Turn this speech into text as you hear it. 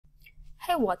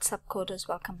Hey, what's up coders,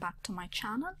 welcome back to my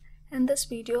channel. In this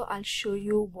video I'll show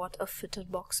you what a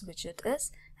FittedBox widget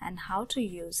is and how to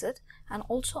use it, and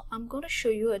also I'm going to show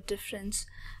you a difference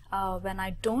when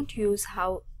I don't use,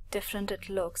 how different it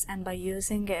looks, and by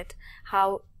using it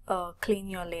how clean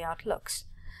your layout looks.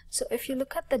 So if you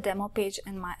look at the demo page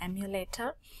in my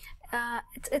emulator,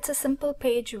 it's a simple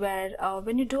page where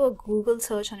when you do a Google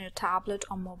search on your tablet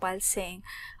or mobile saying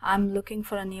I'm looking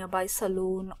for a nearby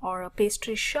saloon or a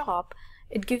pastry shop,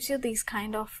 it gives you these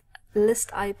kind of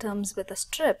list items with the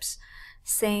strips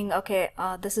saying, okay,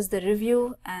 this is the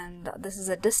review and this is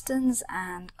a distance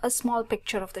and a small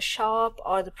picture of the shop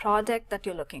or the product that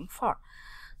you're looking for.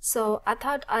 So I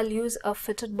thought I'll use a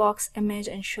FittedBox image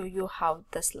and show you how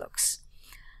this looks.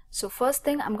 So first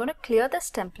thing, I'm going to clear this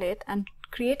template and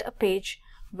create a page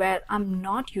where I'm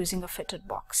not using a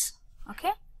FittedBox.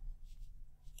 Okay,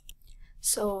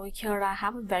 so here I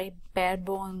have a very bare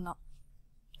bone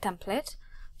template.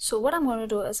 So what I'm going to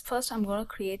do is, first I'm going to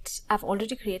create, I've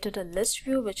already created a list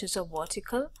view which is a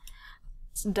vertical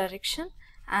direction,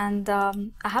 and I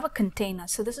have a container.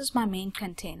 So this is my main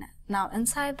container. Now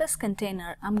inside this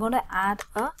container I'm going to add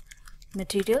a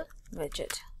material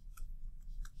widget,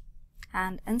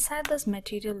 and inside this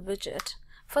material widget,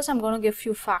 first I'm going to give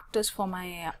few factors for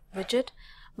my widget,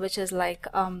 which is like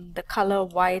the color,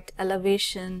 white,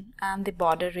 elevation, and the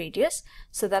border radius,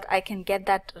 so that I can get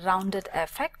that rounded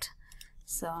effect.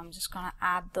 So I'm just going to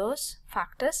add those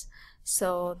factors.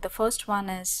 So the first one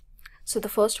is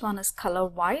color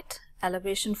white,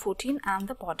 elevation 14, and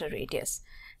the border radius.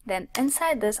 Then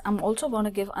inside this I'm also going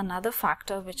to give another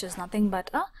factor, which is nothing but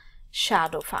a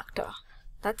shadow factor.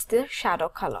 That's the shadow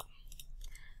color.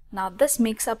 Now this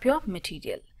makes up your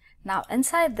material. Now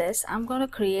inside this I'm going to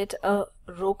create a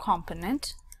row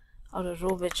component or a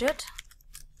row widget,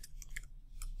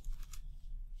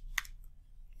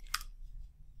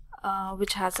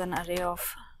 which has an array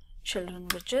of children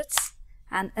widgets,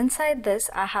 and inside this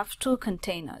I have two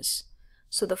containers.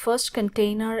 So the first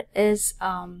container is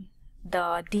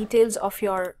the details of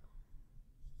your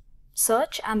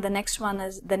search, and the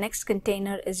next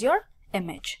container is your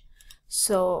image.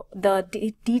 So the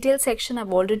detail section,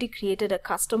 I've already created a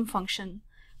custom function,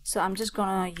 so I'm just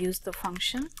gonna use the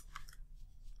function.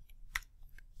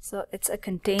 So it's a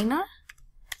container,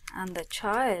 and the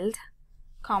child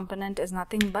component is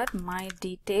nothing but my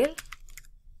detail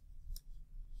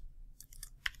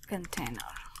container.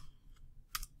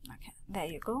 Okay, there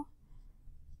you go.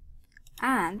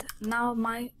 And now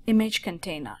my image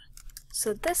container.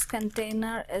 So this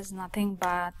container is nothing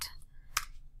but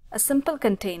a simple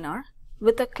container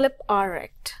with a clip or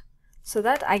rect, so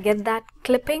that I get that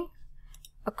clipping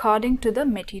according to the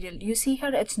material. You see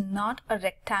here it's not a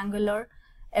rectangular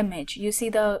image. You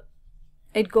see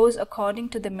it goes according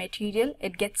to the material,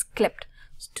 it gets clipped.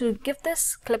 So to give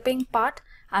this clipping part,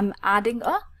 I'm adding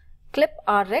a clip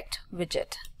or rect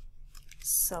widget.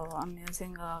 So I'm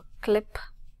using a clip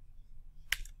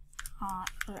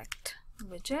or rect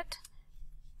widget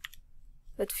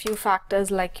with few factors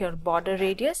like your border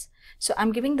radius. So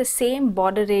I'm giving the same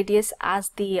border radius as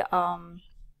the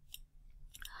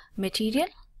material.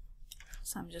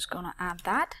 So I'm just going to add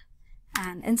that,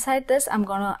 and inside this I'm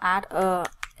going to add a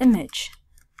image,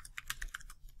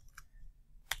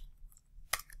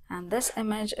 and this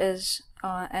image is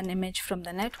an image from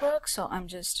the network, so I'm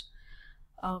just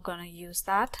going to use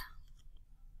that.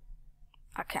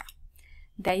 Okay,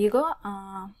 there you go.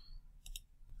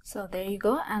 So there you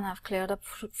go, and I've cleared up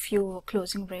few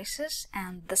closing braces,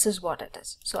 and this is what it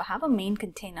is. So I have a main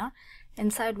container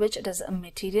inside which it is a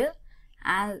material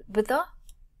and with a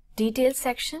detail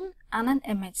section and an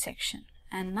image section.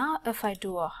 And now if I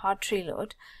do a hot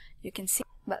reload, you can see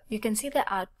the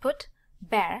output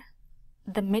bare.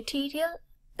 The material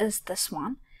is this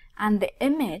one, and the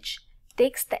image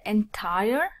takes the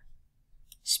entire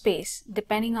space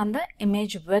depending on the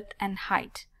image width and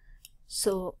height.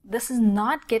 So this is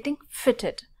not getting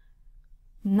fitted.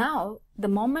 Now the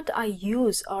moment I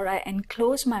use or I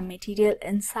enclose my material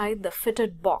inside the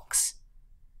fitted box,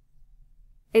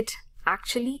 it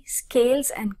actually scales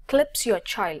and clips your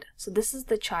child. So this is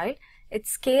the child. It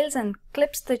scales and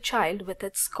clips the child with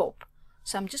its scope.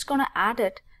 So I'm just going to add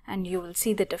it and you will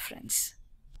see the difference.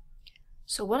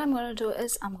 So what I'm going to do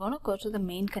is I'm going to go to the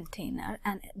main container,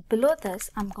 and below this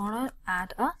I'm going to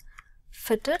add a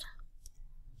fitted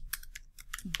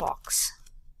box,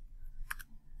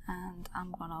 and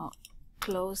I'm gonna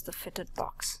close the fitted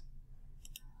box.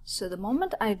 So the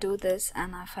moment I do this,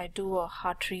 and if I do a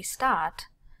hot restart,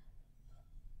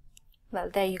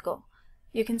 well, there you go.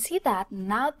 You can see that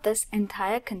now this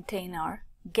entire container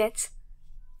gets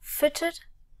fitted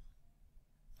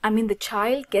the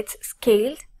child gets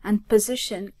scaled and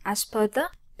positioned as per the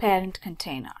parent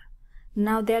container.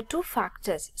 Now there are two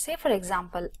factors. Say for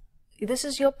example, this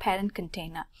is your parent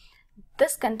container.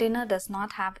 This container does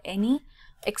not have any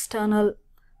external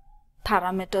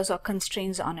parameters or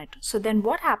constraints on it. So then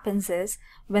what happens is,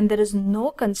 when there is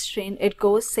no constraint, it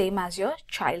goes same as your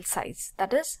child size,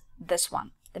 that is this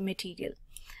one, the material.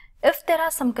 If there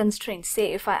are some constraints,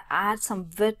 say if I add some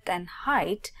width and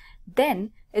height,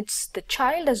 then the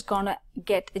child is gonna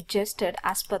get adjusted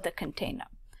as per the container.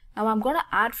 Now I'm gonna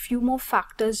add few more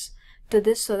factors to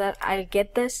this so that I'll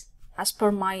get this as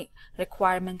per my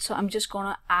requirement. So I'm just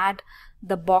gonna add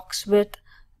the box width,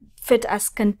 fit as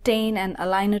contain, and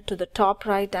align it to the top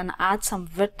right, and add some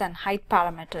width and height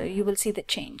parameter. You will see the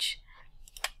change.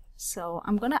 So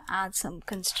I'm gonna add some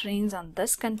constraints on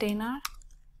this container,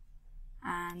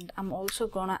 and I'm also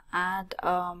gonna add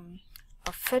a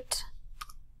fit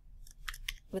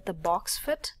with a box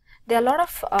fit. There are a lot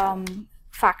of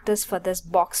factors for this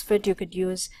box fit. You could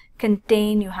use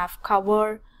contain, you have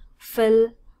cover,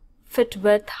 fill, fit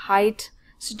width, height.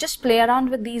 So just play around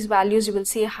with these values. You will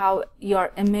see how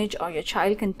your image or your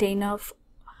child container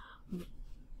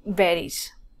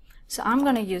varies. So I'm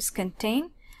going to use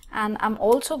contain, and I'm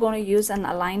also going to use an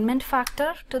alignment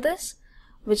factor to this,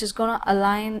 which is going to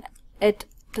align it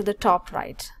to the top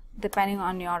right depending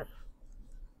on your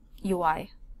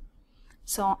UI.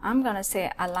 So I'm going to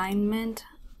say alignment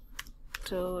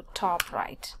to top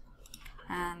right,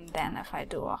 and then if I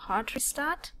do a hard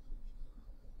restart,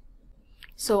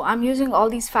 so I'm using all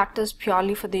these factors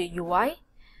purely for the UI.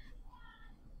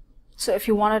 So if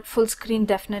you want it full screen,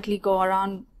 definitely go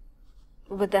around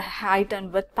with the height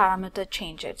and width parameter,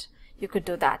 change it. You could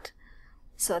do that.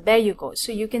 So there you go.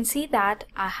 So you can see that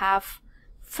I have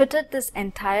fitted this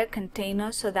entire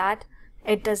container so that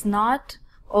it does not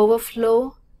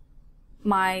overflow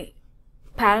my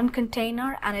parent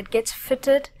container, and it gets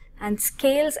fitted and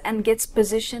scales and gets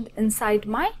positioned inside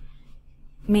my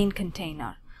main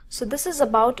container. So this is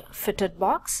about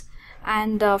FittedBox,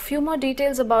 and a few more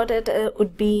details about it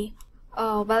would be,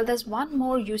 well, there's one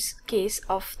more use case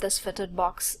of this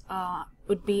FittedBox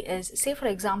would be is, say for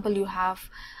example you have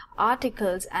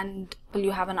articles, and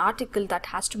you have an article that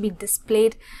has to be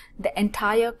displayed the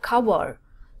entire cover.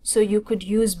 So you could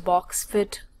use box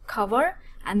fit cover,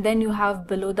 and then you have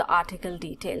below the article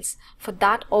details. For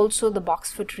that also the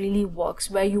box fit really works,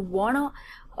 where you wanna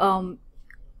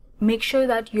make sure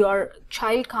that your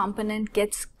child component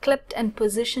gets clipped and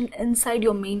positioned inside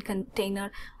your main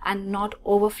container and not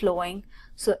overflowing.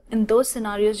 So in those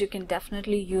scenarios you can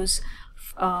definitely use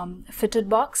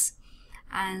FittedBox,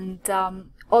 and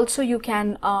also you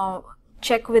can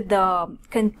check with the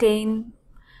contain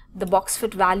the box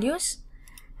fit values.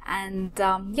 And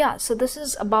yeah, so this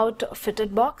is about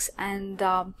FittedBox, and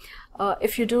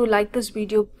if you do like this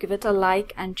video, give it a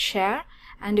like and share.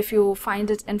 And if you find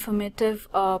it informative,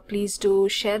 please do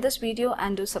share this video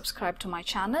and do subscribe to my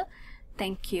channel.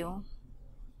 Thank you.